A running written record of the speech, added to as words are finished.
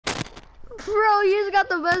Bro, you just got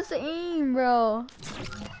the best aim, bro.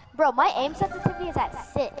 Bro, my aim sensitivity is at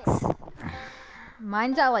 6.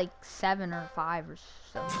 Mine's at like 7 or 5 or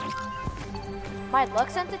something. My look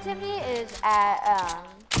sensitivity is at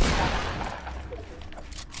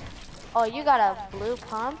Oh, you got a blue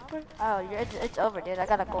pump? Oh, it's over, dude. I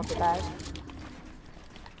got a gold spaz.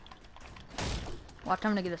 Watch,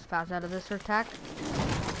 I'm gonna get a spaz out of this attack.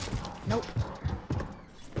 Nope.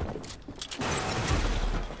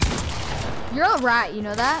 You're a rat, you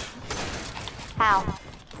know that? How?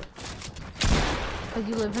 Because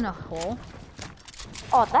you live in a hole.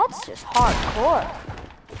 Oh, that's just hardcore.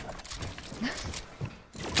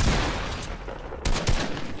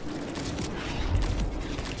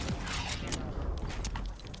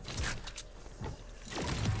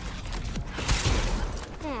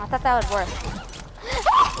 I thought that would work.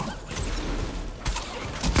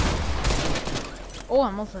 Oh, I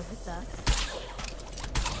almost hit that.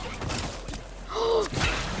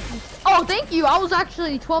 Oh, thank you. I was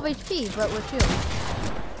actually 12 HP, but with you.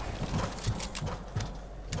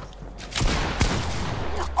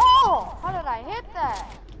 Oh, how did I hit that?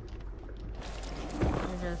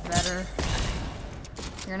 You're just better.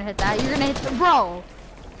 You're gonna hit that. You're gonna hit the bro.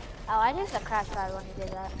 Oh, I hit the crash pad when you did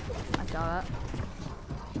that. I saw that.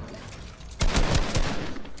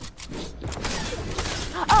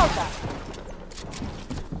 Oh, God.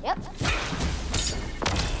 Yep.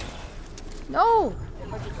 No.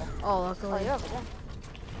 Where'd you go? Oh, Oh, luckily. you're over there.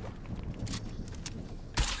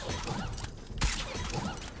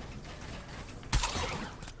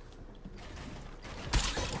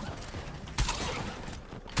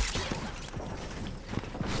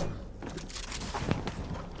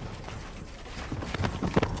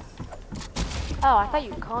 Oh, I thought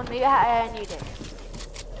you coned me, and you did.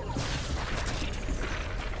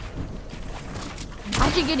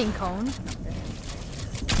 How'd you getting coned?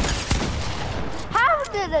 How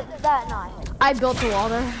did that not hit? I built the wall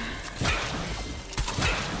there.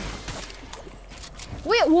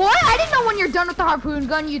 Wait, what? I didn't know when you're done with the harpoon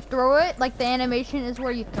gun, you throw it. Like the animation is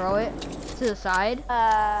where you throw it to the side.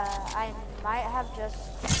 I might have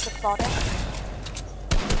just defaulted.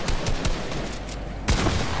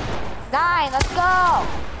 9, let's go!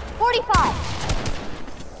 45!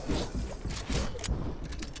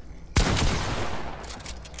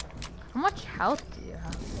 How much health do you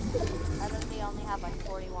have? I literally only have like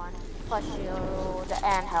 41 plus shield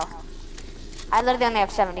and health. I literally only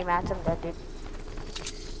have 70 max. I'm dead, dude.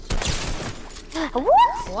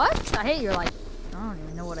 What? What? I hit your like, I don't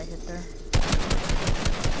even know what I hit there.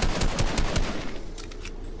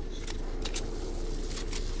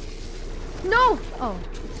 No! Oh.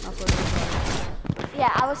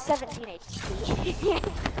 Yeah, I was 17 HP.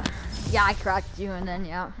 Yeah, I cracked you and then,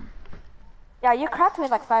 yeah. Yeah, you cracked me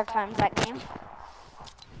like 5 times that game.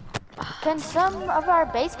 Can some of our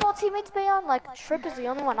baseball teammates be on? Like, Trick is the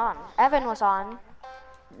only one on. Evan was on.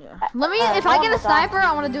 Yeah. Let me, if I get a sniper,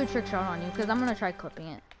 I want to do a trick shot on you, because I'm going to try clipping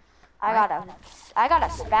it. I got a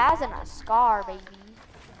spaz and a scar, baby.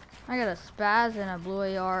 I got a spaz and a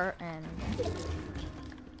blue AR and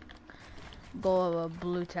go of a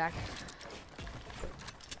blue tack.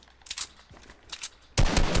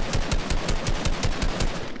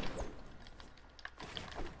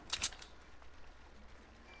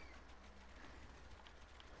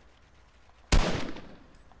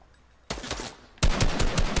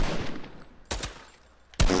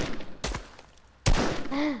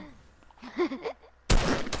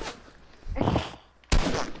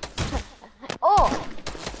 Oh!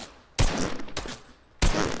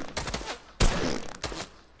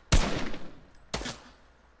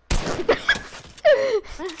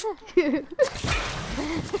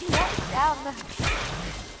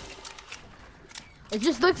 It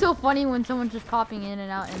just looks so funny when someone's just popping in and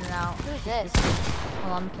out, in and out. Who's this?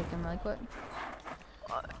 Hold on, I'm kick him really quick.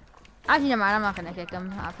 Actually, never mind, I'm not gonna kick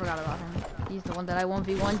him. I forgot about him. He's the one that I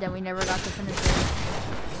 1v1'd and we never got to finish it.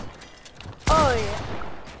 Oh, yeah.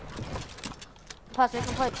 Plus, we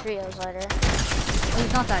can play trios later. Well,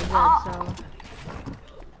 he's not that good, so...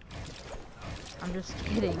 I'm just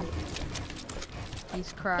kidding. He's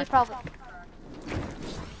He cracked. probably...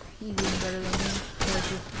 He's even better than me,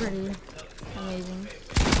 which is pretty amazing.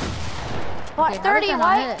 What, Okay, 30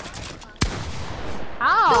 white?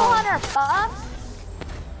 Ow! 200 bucks?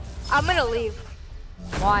 I'm gonna leave.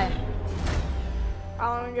 Why?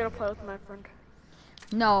 I'm gonna play with my friend.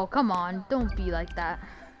 No, come on. Don't be like that.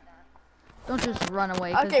 Don't just run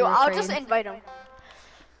away. 'cause Okay, you're well, I'll afraid. just invite him.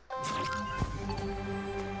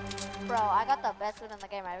 Bro, I got the best loot in the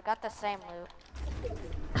game. I got the same loot.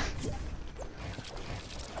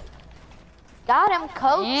 Got him,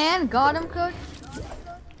 coach. And got him, coach.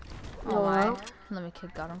 Oh my. Let me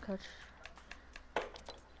kick Gotham Coach.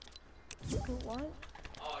 What?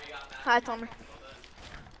 Hi, Tommy.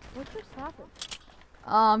 What just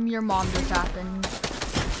happened? Your mom just happened.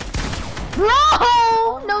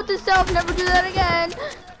 Bro! Note to self, never do that again.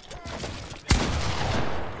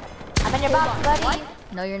 I'm in your box, buddy. What?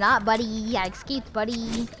 No, you're not, buddy. I escaped,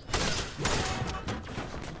 buddy.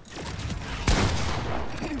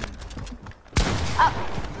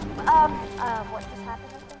 What just happened?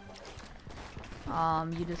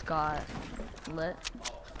 You just got lit.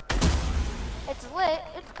 It's lit,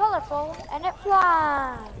 it's colorful, and it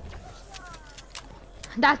flies.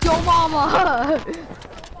 That's your mama.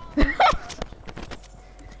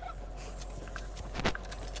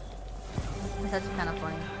 That's kind of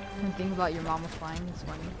funny. Think about your mama flying. It's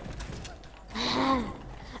funny.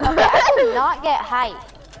 Okay, I do not get height.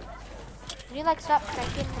 Can you like stop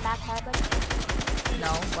cranking the max height, buddy?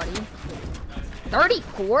 No, buddy.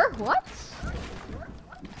 34? What?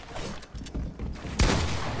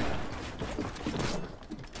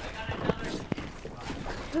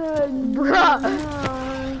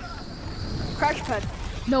 Bruh. Crash pad.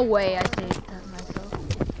 No way, I saved that myself.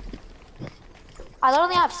 I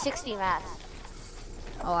literally have 60 mats.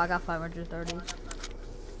 Oh, I got 530.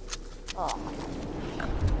 Oh my god.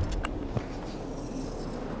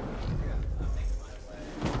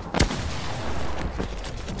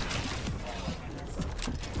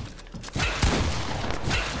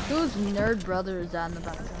 Whose nerd brother is that in the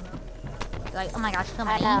background? Like, oh my gosh, I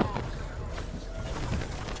somebody. know.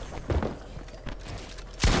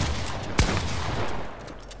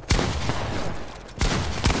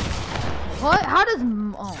 What? How does?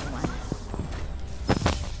 Oh my.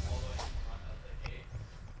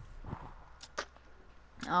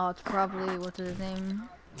 Oh, it's probably what's his name?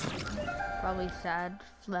 Probably sad.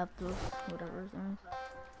 Left with whatever his name is.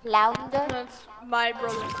 Lounder. That's my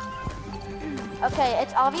brother. Okay,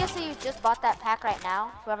 it's obviously you just bought that pack right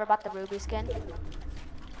now. Whoever bought the ruby skin.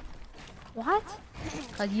 What?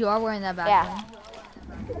 Cause you are wearing that Yeah. background.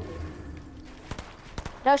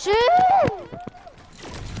 No shoot!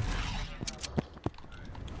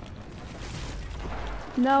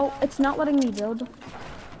 No, it's not letting me build.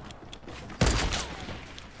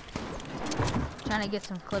 Trying to get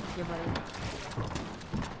some clips here, buddy.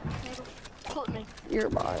 Flip me. You're a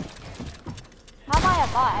bot. How am I a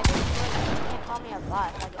bot? I just feel like you can't call me a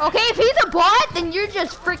bot. Like, Okay, if he's a bot, then you're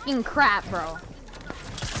just freaking crap, bro.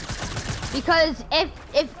 Because if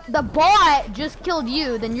the bot just killed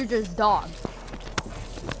you, then you're just dog.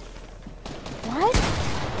 what?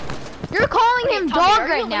 You're calling him Tommy, dog are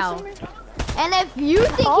you right now. listening? And if you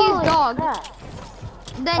think Holy he's dog, crap.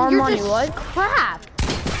 then Armani, you're just what? crap.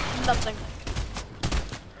 Nothing.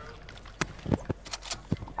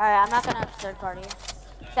 Alright, I'm not gonna third party.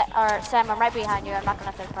 Or Sam, I'm right behind you. I'm not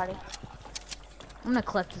gonna third party. I'm gonna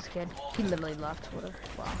clip this kid. He literally left. Whatever.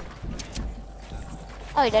 Wow.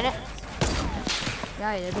 Oh, you didn't?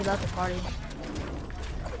 Yeah, he did. He left the party.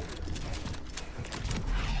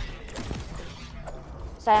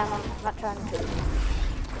 Sam, I'm not trying to.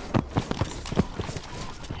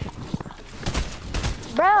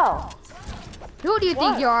 Bro! Who do you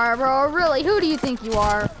think you are, bro? Really, who do you think you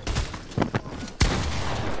are?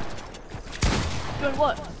 Doing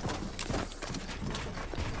what?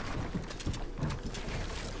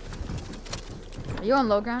 Are you on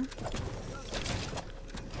low ground?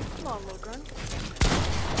 Come on, Logan.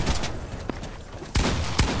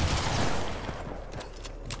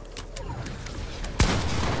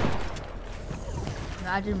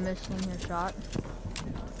 Imagine missing your shot.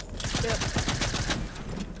 Yep.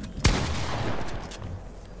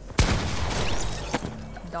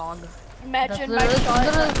 Dog. Imagine my That's shot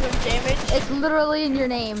literally- not doing damage. It's literally in your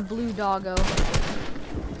name, Blue Doggo.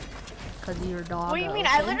 Cause you're a dog. What do you mean?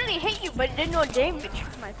 I literally hit you, but it didn't do damage.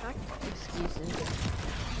 My pack. Excuses.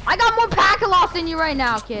 I got more pack loss than you right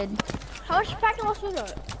now, kid. How much pack loss was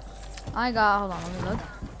that? I got, hold on, let me look.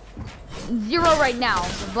 0 right now,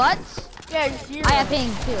 but Yeah, 0. I have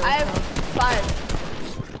ping too. I have so 5.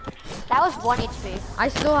 That was 1 HP. I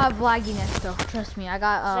still have lagginess though. Trust me, I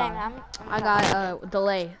got Same, I got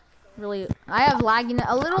delay. Really, I have lagginess,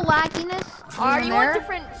 a little lagginess. Are even you there, on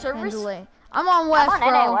different and servers? delay. I'm on West, I'm on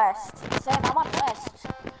bro. NA West. Sam, I'm on West.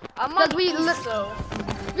 I'm Cause on we East, so.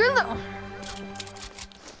 You're the.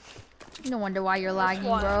 No wonder why you're lagging,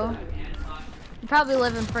 why. bro. You probably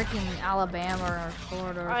live in freaking Alabama or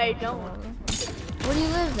Florida. Or I something. don't. Where do you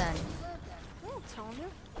live then? I'm telling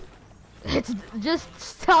you. It's just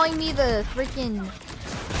telling me the freaking.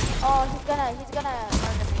 Oh, he's gonna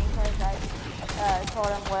murder me because I told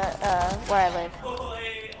him where I live.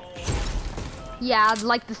 Yeah,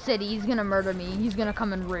 like the city. He's gonna murder me. He's gonna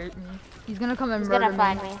come and rape me. He's gonna come and murder gonna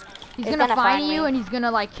find me. He's gonna find you and he's gonna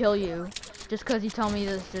like kill you. Just cause you tell me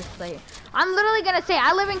this, just like I'm literally gonna say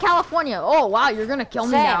I live in California. Oh wow, you're gonna kill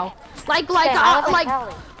me now. Like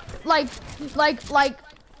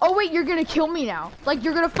oh wait, you're gonna kill me now. Like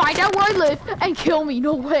you're gonna find out where I live and kill me.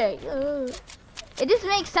 No way. It just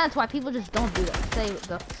makes sense why people just don't do that. Say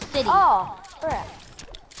the city. Oh, frick.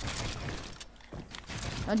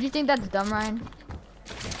 Don't you think that's dumb, Ryan?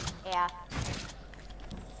 Yeah.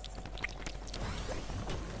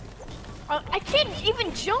 I can't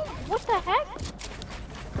even jump. What the heck?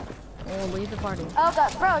 Oh, leave the party. Oh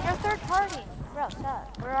god, bro, you're third party. Bro,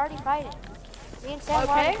 stop. We're already fighting. Me and Sam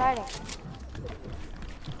are already fighting.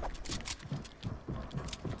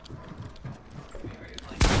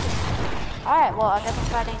 Alright, well, I guess I'm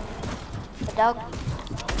fighting the dog.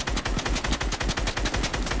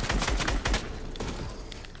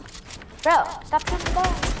 Bro, stop shooting the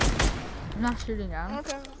dog. I'm not shooting down.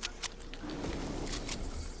 Okay.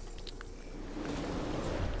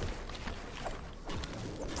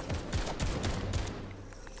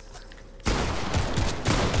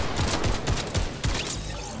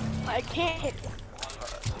 I can't hit.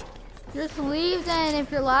 Just leave then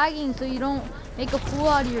if you're lagging so you don't make a fool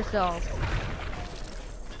out of yourself.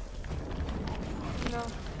 No.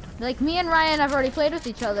 Like me and Ryan have already played with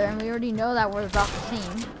each other and we already know that we're about the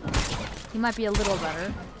same. He might be a little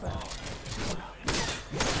better.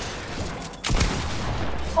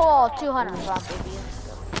 Oh, 200 bomb, baby.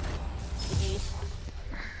 GG's.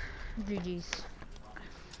 GG's.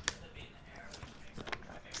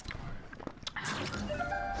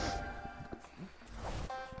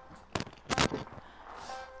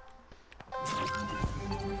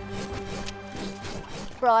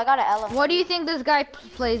 Bro, I got an elephant. What do you think this guy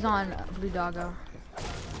plays on, Blue Doggo?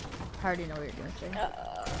 I already know what you're gonna say.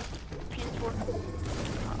 PS4.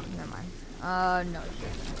 Oh, never mind. No.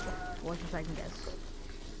 What's your second guess?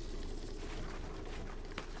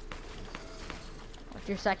 What's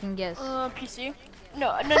your second guess? PC.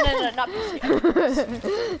 No, not PC.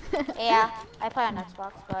 Yeah, I play on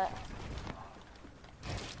Xbox, but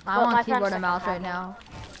I Well, my want friend's keyboard and mouse second right now.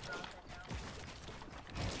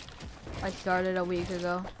 I started a week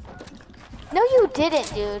ago. no, you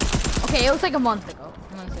didn't, dude. Okay, it was like a month ago.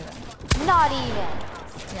 I'm gonna say that. Not even.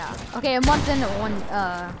 Yeah. Okay, a month and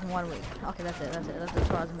 1 week. Okay, that's it. That's as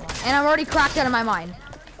far as I'm going. And I'm already cracked out of my mind.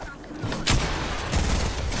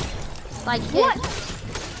 Like What?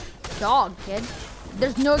 Dog, kid.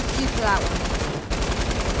 There's no excuse for that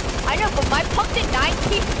one. I know, but my pump did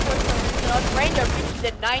 19 for some reason. I was right there, bitch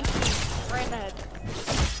did 19. Right ahead.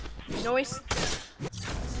 Noise.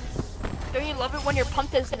 Don't you love it when your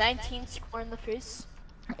pump does 19 square in the face?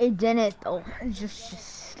 It didn't though. It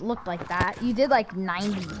just looked like that. You did like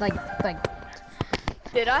 90, like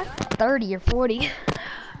Did I? 30 or 40.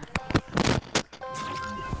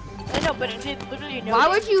 I know, but it did literally no Why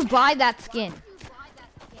damage. would you buy that skin?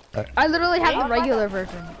 I literally have the Really? regular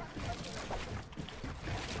version.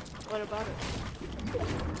 What about it?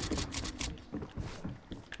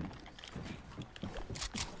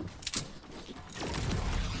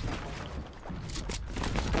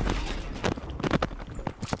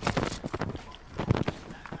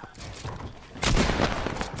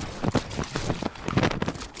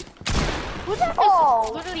 Who's that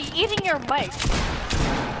Oh. literally eating your mic?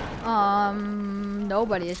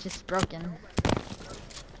 Nobody. It's just broken.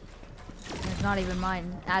 It's not even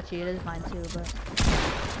mine. Actually, it is mine too, but.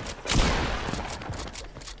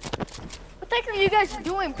 What the heck are you guys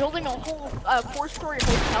doing? Building a whole 4-story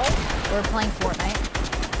hotel? We're playing Fortnite.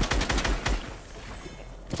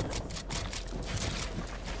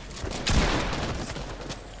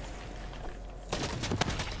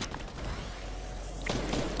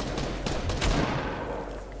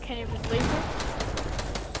 Can't even laser.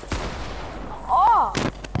 Oh,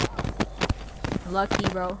 Lucky,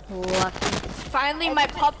 bro. Lucky. Finally, my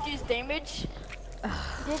pup does damage.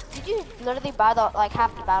 did you literally buy the like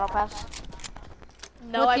half the battle pass?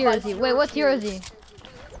 No, What I tier bought is he? 0 Wait, what tier is he? tiers.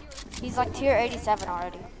 He's like tier 87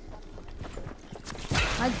 already.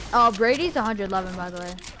 Oh, Brady's 111, by the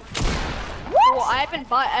way. Well, I haven't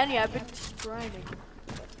bought any. I've been just grinding.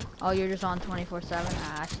 Oh, you're just on 24/7.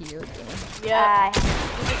 Ah, I see you. Yeah. You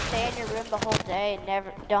just stay in your room the whole day and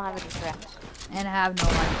never don't have any friends. And I have no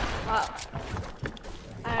life.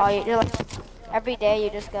 Oh, you're like every day you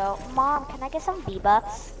just go, Mom, can I get some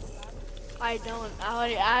V-Bucks? I don't. I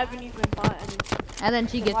haven't even bought any. And then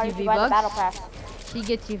she gets Why you did you buy the battle V-Bucks. pass? She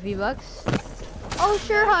gets you V-Bucks. Oh,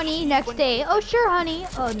 sure, honey. Next day. Oh, sure, honey.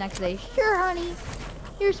 Oh, next day. Sure, honey.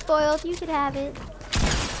 You're spoiled. You could have it.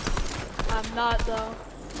 I'm not though.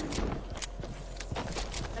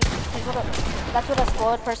 That's what a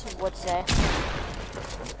spoiled person would say.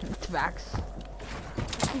 It's facts.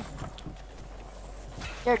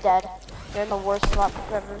 You're dead. You're in the worst spot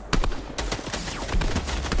ever.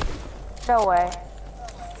 No way.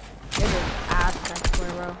 It is ass, I swear,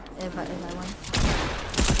 bro. If I win.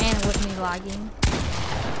 And with me lagging.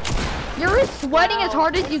 You're sweating as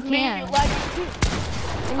hard as you can.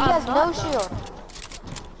 And he has no shield.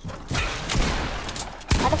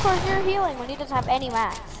 And of course you're healing when he doesn't have any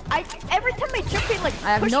max. Every time I jump in, like,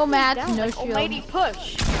 I have push no me mats, down, no like, shield. almighty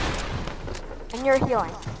push. And you're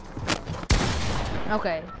healing.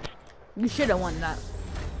 Okay. You should have won that.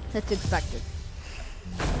 That's expected.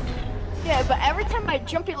 Yeah, but every time I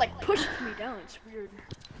jump, it like pushes me down. It's weird.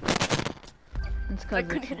 It's I cause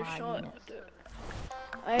couldn't it's hit a shot. lagging.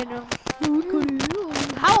 I know.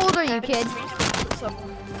 How old are you, kid? What's up?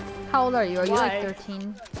 How old are you? Are you like Why?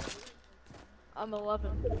 13? I'm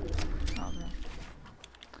 11. Okay.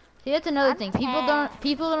 See, that's another thing.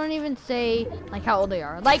 People don't even say like how old they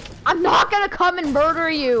are. Like, I'm not gonna come and murder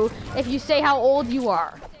you if you say how old you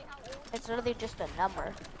are. It's literally just a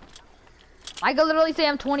number. I could literally say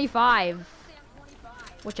I'm 25,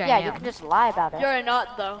 which I Yeah, am. you can just lie about it. You're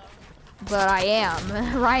not though. But I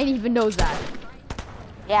am. Ryan even knows that.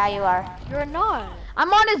 Yeah, you are. You're not.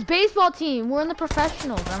 I'm on his baseball team. We're in the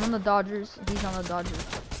professionals. I'm on the Dodgers. He's on the Dodgers.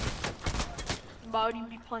 Why would you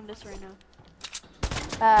be playing this right now?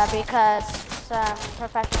 Because some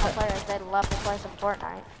professional players, they love to play some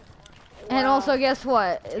Fortnite. And also, guess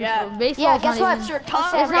what? Yeah. Baseball's guess not what? even. Sir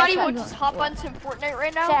Tom, Sam, It's not guess even- what? Just hop on some Fortnite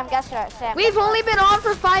right now. Sam, guess what? Sam, We've guess what? only been on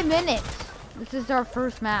for 5 minutes. This is our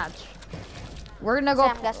first match. We're gonna go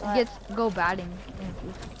Sam, guess what? go batting.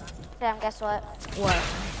 Sam, guess what? What?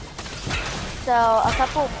 So, a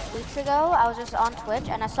couple weeks ago, I was just on Twitch,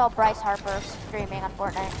 and I saw Bryce Harper streaming on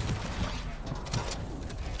Fortnite.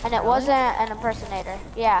 And it wasn't an impersonator.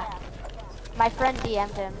 Yeah. My friend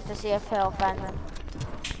DM'd him to see if he'll find him.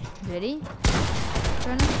 Did he?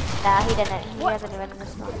 Nah, he didn't. He hasn't even in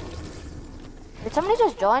this one. Did somebody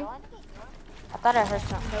just join? I thought I heard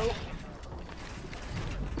something. Nope.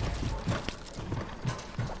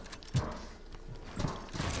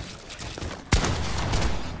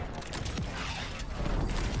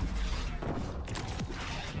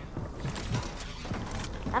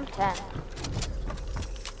 I'm 10. I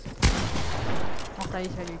thought you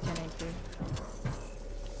said you're 10 HP.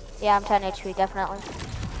 Yeah, I'm 10 HP, definitely.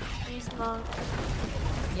 He's not.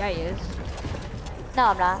 Yeah, he is. No,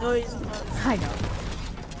 I'm not. No, he's not. I know.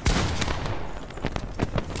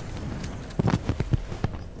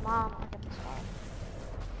 Mom, look at this one.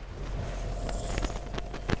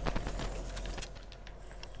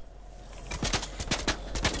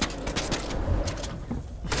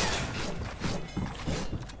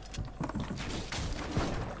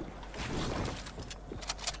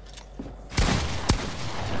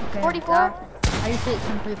 Okay, 44? I used to hit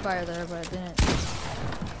some free fire there, but I didn't.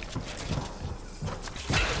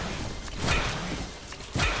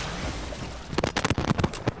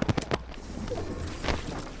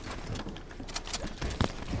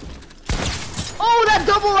 Oh, that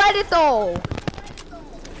double edit though!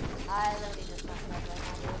 I literally just went right now.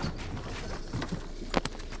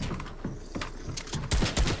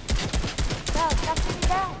 No, stop shooting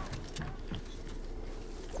down.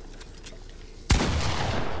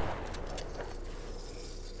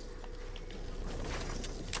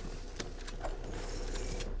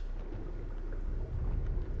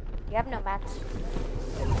 You have no mats.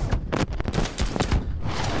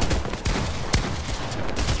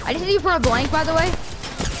 I just hit you for a blank, by the way.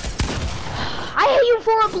 I hit you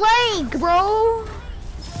for a blank, bro!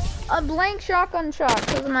 A blank shotgun shot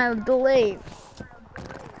because of my delay.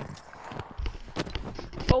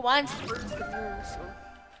 But mine's burst the move, so.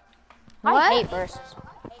 I What? hate bursts.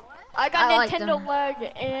 I got I like Nintendo them.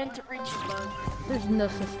 lag and reaching bug. There's no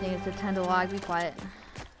such thing as Nintendo lag, be quiet.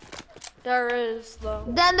 There is though.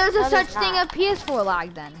 Then there's a No, such there's thing not. of PS4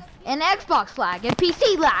 lag then. And Xbox lag, and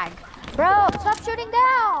PC lag. Bro, stop shooting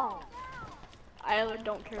down! I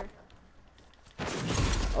don't care.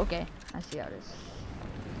 Okay, I see how it is.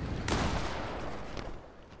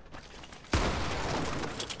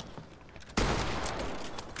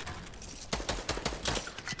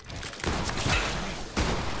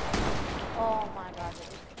 Oh my god.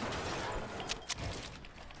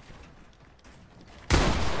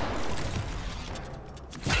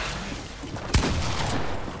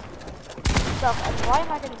 So, why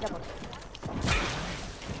am I getting double?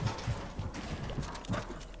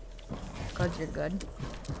 Cause you're good.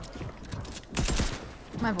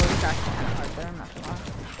 My voice cracked kind of hard there, I'm not gonna lie.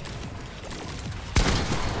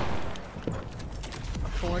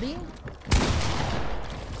 40?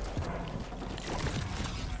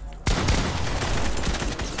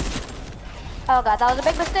 Oh god, that was a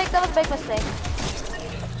big mistake. That was a big mistake.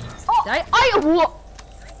 Did I whoa.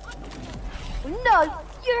 No,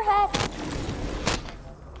 your head.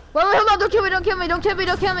 Wait, hold on, don't kill me, don't kill me, don't kill me,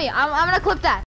 don't kill me. I'm gonna clip that.